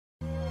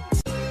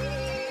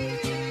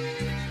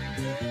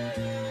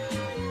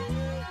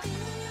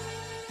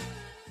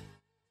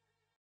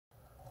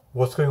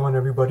What's going on,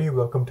 everybody?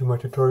 Welcome to my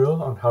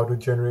tutorial on how to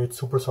generate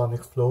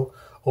supersonic flow,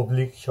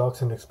 oblique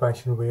shocks and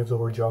expansion waves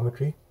over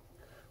geometry.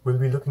 We'll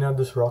be looking at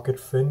this rocket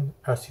fin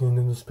as seen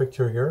in this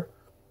picture here,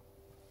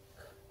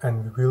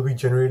 and we'll be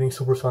generating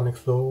supersonic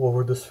flow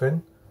over this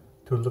fin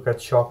to look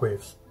at shock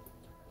waves.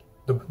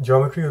 The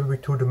geometry will be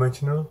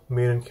two-dimensional,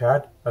 made in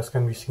CAD, as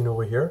can be seen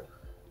over here.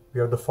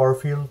 We have the far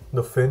field,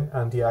 the fin,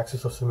 and the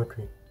axis of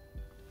symmetry.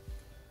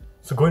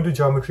 So going to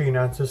geometry in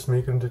ANSYS,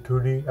 make it into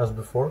 2D as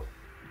before.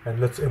 And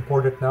let's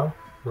import it now.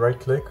 Right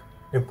click,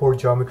 import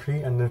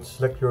geometry, and then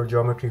select your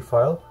geometry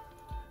file.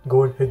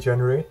 Go and hit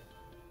generate,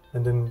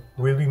 and then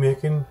we'll be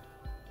making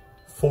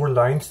 4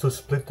 lines to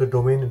split the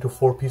domain into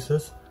 4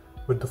 pieces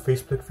with the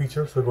face split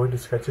feature. So go into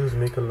sketches,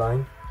 make a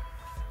line.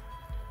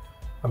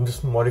 I'm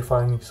just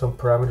modifying some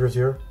parameters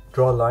here.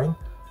 Draw a line,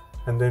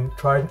 and then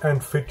try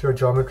and fit your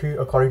geometry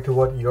according to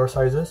what your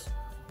size is,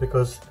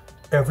 because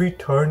every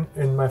turn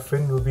in my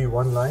fin will be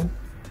 1 line,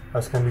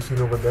 as can be seen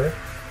over there.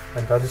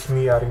 And that is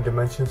me adding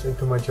dimensions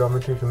into my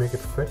geometry to make it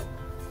fit.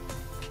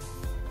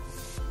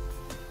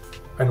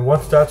 And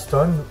once that's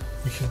done,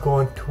 you should go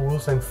on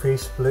tools and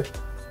face split,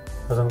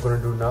 as I'm going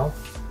to do now,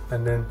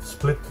 and then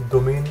split the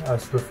domain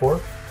as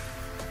before.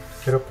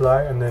 Hit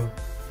apply, and then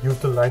use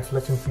the line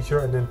selection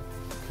feature, and then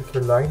click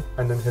your line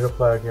and then hit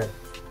apply again.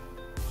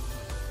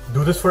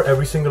 Do this for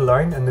every single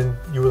line, and then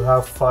you will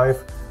have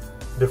 5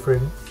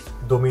 different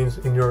domains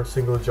in your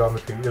single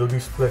geometry. It'll be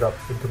split up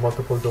into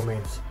multiple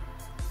domains,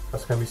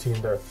 as can be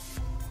seen there.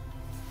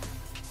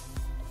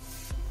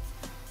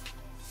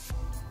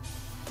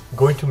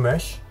 Go into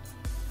mesh,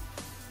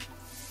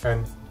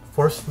 and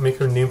first make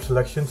your name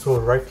selection. So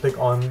right click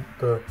on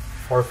the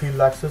far field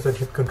axis and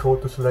hit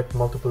Ctrl to select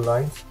multiple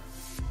lines.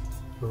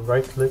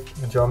 Right click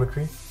the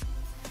geometry,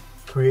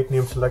 create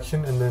name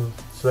selection, and then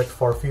select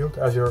far field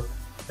as your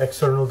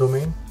external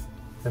domain.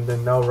 And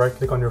then now right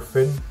click on your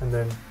fin and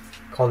then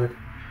call it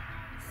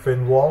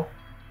fin wall,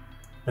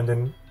 and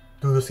then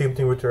do the same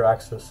thing with your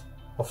axis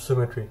of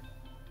symmetry.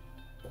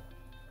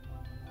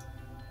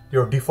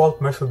 Your default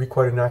mesh will be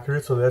quite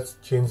inaccurate, so let's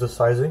change the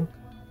sizing.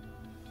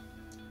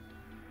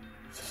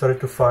 Set it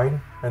to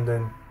fine, and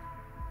then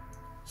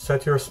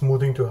set your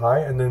smoothing to high,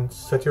 and then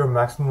set your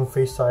maximum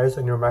face size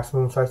and your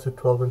maximum size to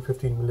 12 and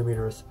 15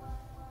 millimeters.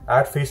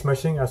 Add face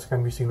meshing, as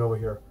can be seen over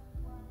here,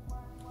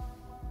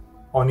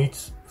 on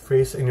each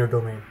face in your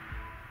domain.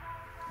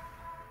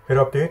 Hit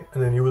update,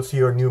 and then you will see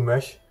your new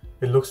mesh.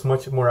 It looks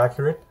much more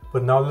accurate,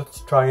 but now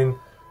let's try and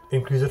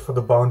increase it for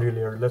the boundary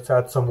layer. Let's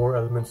add some more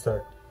elements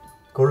there.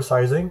 Go to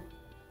sizing,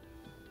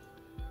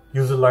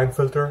 use the line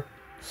filter,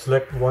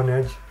 select one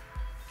edge,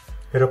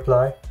 hit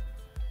apply,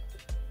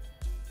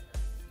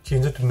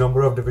 change it to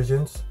number of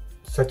divisions,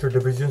 set your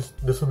divisions.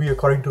 This will be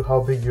according to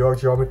how big your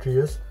geometry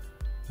is,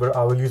 but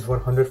I will use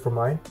 100 for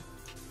mine.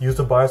 Use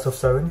the bias of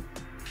 7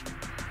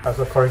 as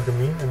according to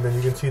me, and then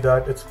you can see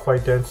that it's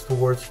quite dense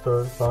towards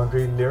the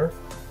boundary layer.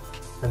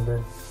 And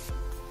then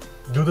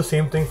do the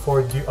same thing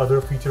for the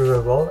other features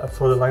as well.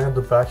 So the line at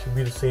the back should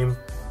be the same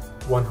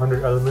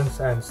 100 elements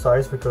and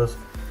size, because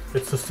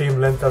it's the same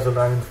length as the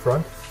line in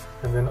front.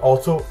 And then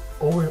also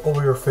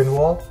over your fin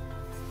wall,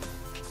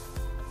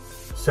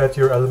 set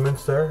your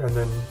elements there and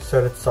then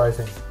set its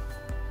sizing.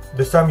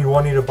 This time you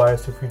won't need a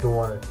bias if you don't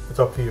want it. It's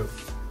up to you.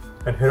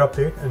 And hit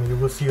update, and you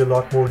will see a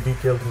lot more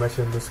detailed mesh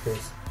in this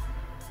case.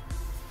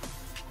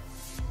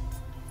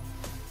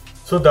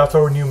 So that's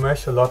our new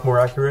mesh, a lot more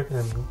accurate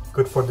and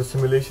good for the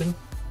simulation.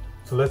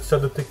 So let's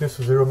set the thickness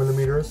to 0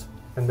 millimeters,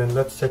 and then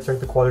let's check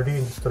the quality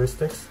into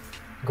statistics.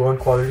 Go on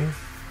quality,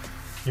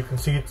 you can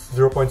see it's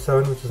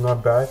 0.7, which is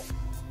not bad.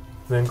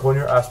 And then go on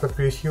your aspect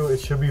ratio, it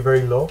should be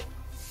very low,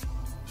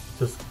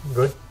 which is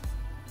good.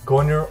 Go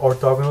on your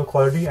orthogonal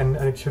quality, and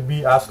it should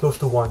be as close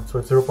to 1, so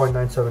it's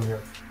 0.97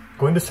 here.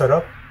 Go into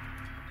setup,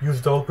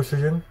 use double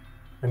precision,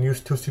 and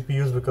use 2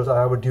 CPUs because I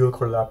have a dual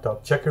core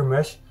laptop. Check your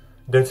mesh,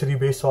 density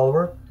based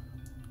solver.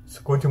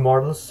 So go into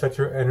models, set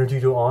your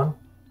energy to on.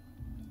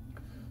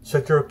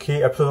 Set your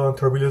K epsilon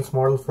turbulence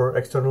model for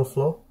external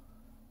flow.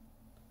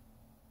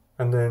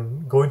 And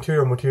then go into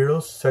your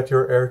materials, set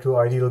your air to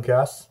ideal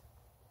gas.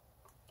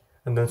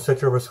 And then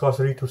set your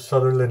viscosity to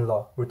Sutherland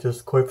law, which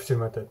is coefficient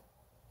method.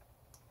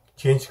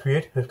 Change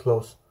create, hit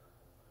close.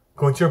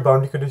 Go into your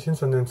boundary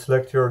conditions and then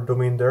select your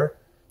domain there.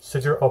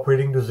 Set your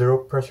operating to 0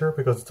 pressure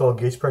because it's all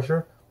gauge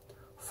pressure.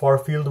 Far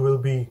field will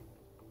be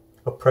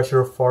a pressure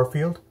of far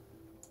field.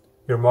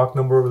 Your Mach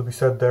number will be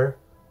set there.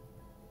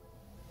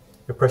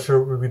 Your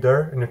pressure will be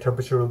there, and your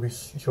temperature will be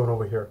shown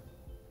over here.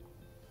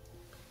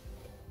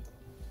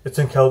 It's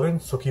in Kelvin,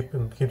 so keep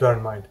that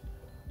in mind.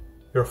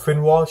 Your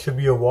fin wall should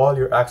be a wall,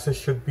 your axis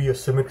should be a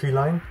symmetry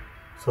line,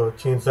 so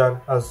change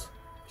that as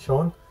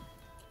shown.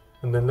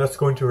 And then let's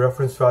go into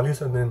reference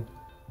values and then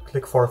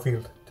click far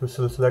field to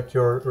select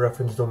your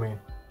reference domain.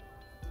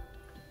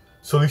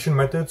 Solution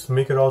methods,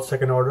 make it all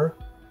second order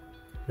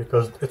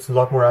because it's a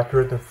lot more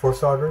accurate than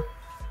first order.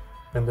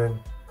 And then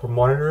for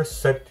monitors,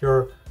 set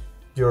your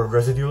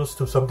residuals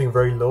to something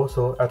very low,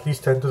 so at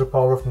least 10 to the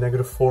power of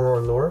 -4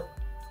 or lower.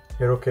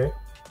 Hit OK.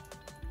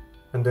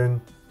 And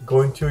then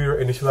go into your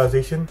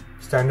initialization,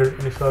 standard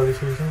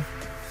initialization,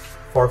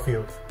 far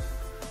field.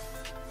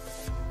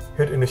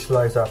 Hit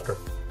initialize after.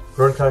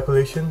 Run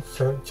calculation,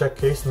 check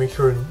case, make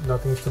sure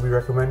nothing is to be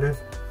recommended,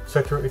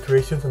 set your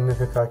iterations, and then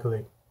hit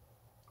calculate.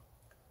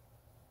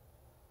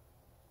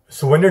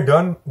 So when you're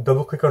done,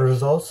 double click on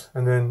results,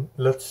 and then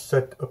let's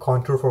set a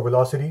contour for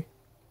velocity.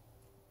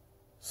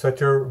 Set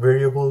your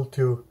variable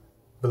to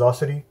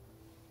velocity,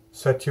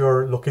 set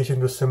your location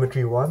to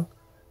symmetry 1,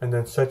 and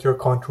then set your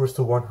contours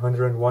to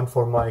 101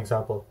 for my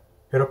example.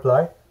 Hit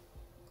apply,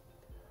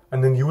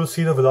 and then you will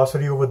see the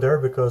velocity over there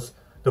because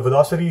the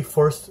velocity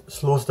first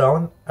slows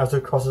down as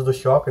it crosses the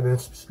shock and then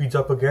speeds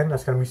up again,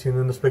 as can be seen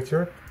in this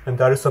picture, and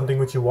that is something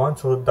which you want,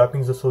 so that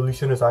means the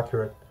solution is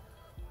accurate.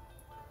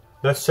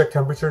 Let's check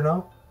temperature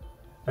now,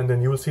 and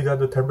then you will see that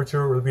the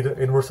temperature will be the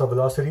inverse of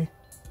velocity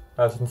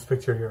as in this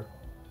picture here.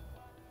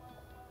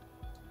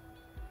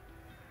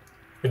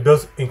 It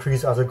does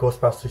increase as it goes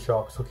past the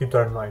shock, so keep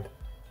that in mind.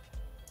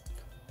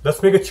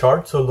 Let's make a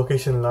chart, so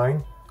location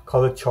line,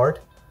 call it chart,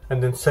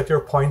 and then set your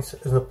points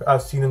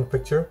as seen in the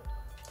picture,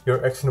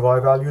 your x and y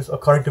values.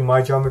 According to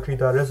my geometry,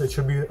 that is, it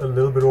should be a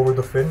little bit over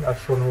the fin as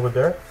shown over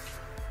there.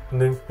 And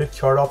then hit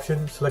chart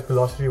option, select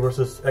velocity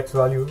versus x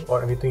value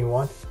or anything you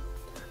want.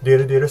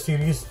 Data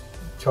series,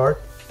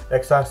 chart,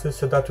 x-axis,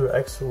 set that to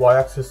x,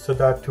 y-axis, set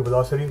that to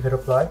velocity, hit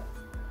apply.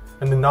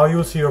 And then now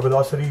you'll see your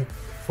velocity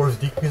first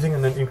decreasing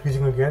and then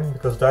increasing again,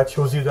 because that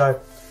shows you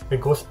that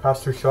it goes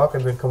past your shock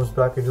and then comes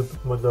back into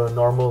the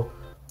normal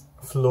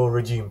flow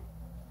regime.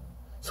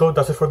 So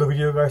that's it for the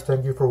video, guys.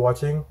 Thank you for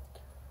watching.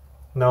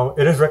 Now,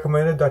 it is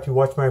recommended that you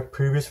watch my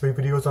previous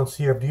videos on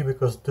CFD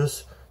because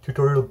this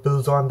tutorial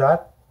builds on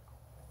that.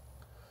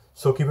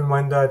 So keep in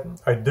mind that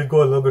I did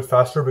go a little bit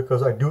faster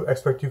because I do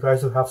expect you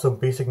guys to have some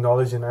basic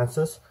knowledge in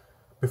ANSYS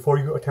before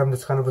you attempt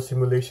this kind of a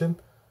simulation.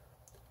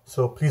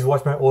 So please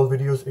watch my old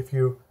videos if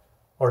you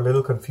are a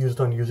little confused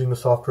on using the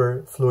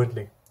software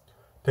fluently.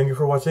 Thank you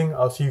for watching.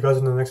 I'll see you guys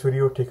in the next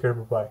video. Take care.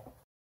 Bye-bye.